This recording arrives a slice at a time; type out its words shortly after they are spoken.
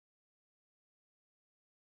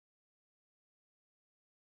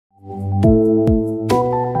Have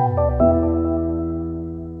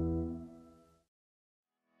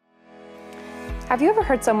you ever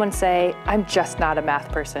heard someone say, "I'm just not a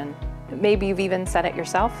math person"? Maybe you've even said it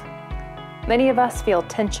yourself. Many of us feel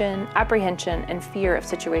tension, apprehension, and fear of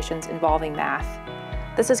situations involving math.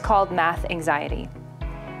 This is called math anxiety.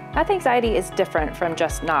 Math anxiety is different from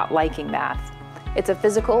just not liking math. It's a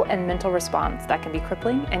physical and mental response that can be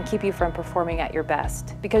crippling and keep you from performing at your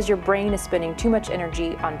best because your brain is spending too much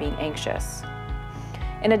energy on being anxious.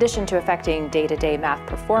 In addition to affecting day-to-day math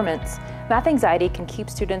performance, math anxiety can keep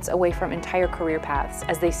students away from entire career paths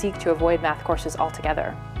as they seek to avoid math courses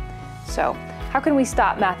altogether. So, how can we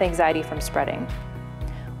stop math anxiety from spreading?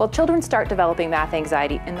 Well, children start developing math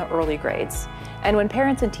anxiety in the early grades, and when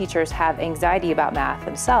parents and teachers have anxiety about math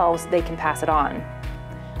themselves, they can pass it on.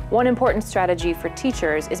 One important strategy for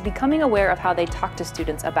teachers is becoming aware of how they talk to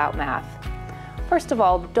students about math. First of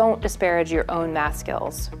all, don't disparage your own math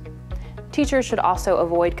skills. Teachers should also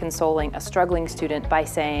avoid consoling a struggling student by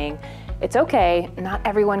saying, "It's okay, not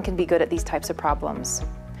everyone can be good at these types of problems."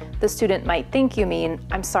 The student might think you mean,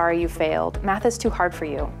 "I'm sorry you failed, math is too hard for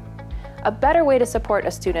you." A better way to support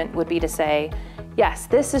a student would be to say, "Yes,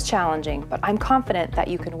 this is challenging, but I'm confident that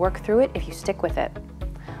you can work through it if you stick with it."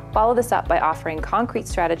 Follow this up by offering concrete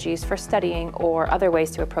strategies for studying or other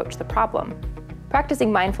ways to approach the problem.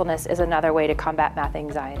 Practicing mindfulness is another way to combat math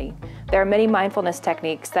anxiety. There are many mindfulness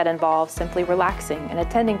techniques that involve simply relaxing and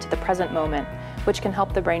attending to the present moment, which can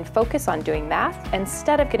help the brain focus on doing math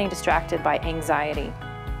instead of getting distracted by anxiety.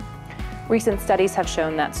 Recent studies have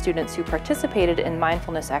shown that students who participated in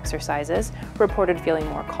mindfulness exercises reported feeling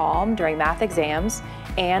more calm during math exams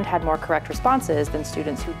and had more correct responses than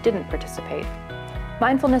students who didn't participate.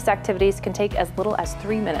 Mindfulness activities can take as little as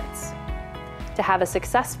 3 minutes. To have a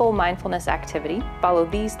successful mindfulness activity, follow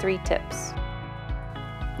these 3 tips.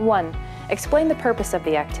 1. Explain the purpose of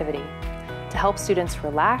the activity, to help students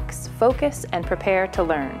relax, focus, and prepare to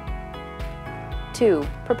learn. 2.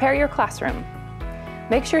 Prepare your classroom.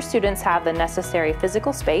 Make sure students have the necessary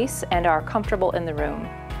physical space and are comfortable in the room.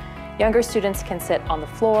 Younger students can sit on the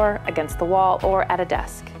floor, against the wall, or at a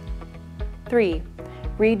desk. 3.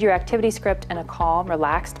 Read your activity script in a calm,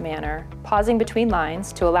 relaxed manner, pausing between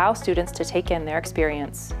lines to allow students to take in their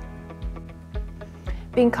experience.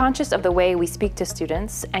 Being conscious of the way we speak to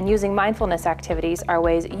students and using mindfulness activities are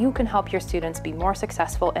ways you can help your students be more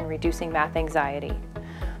successful in reducing math anxiety.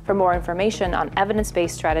 For more information on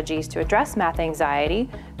evidence-based strategies to address math anxiety,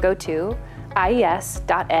 go to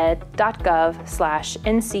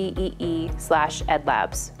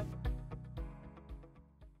ies.ed.gov/ncee/edlabs.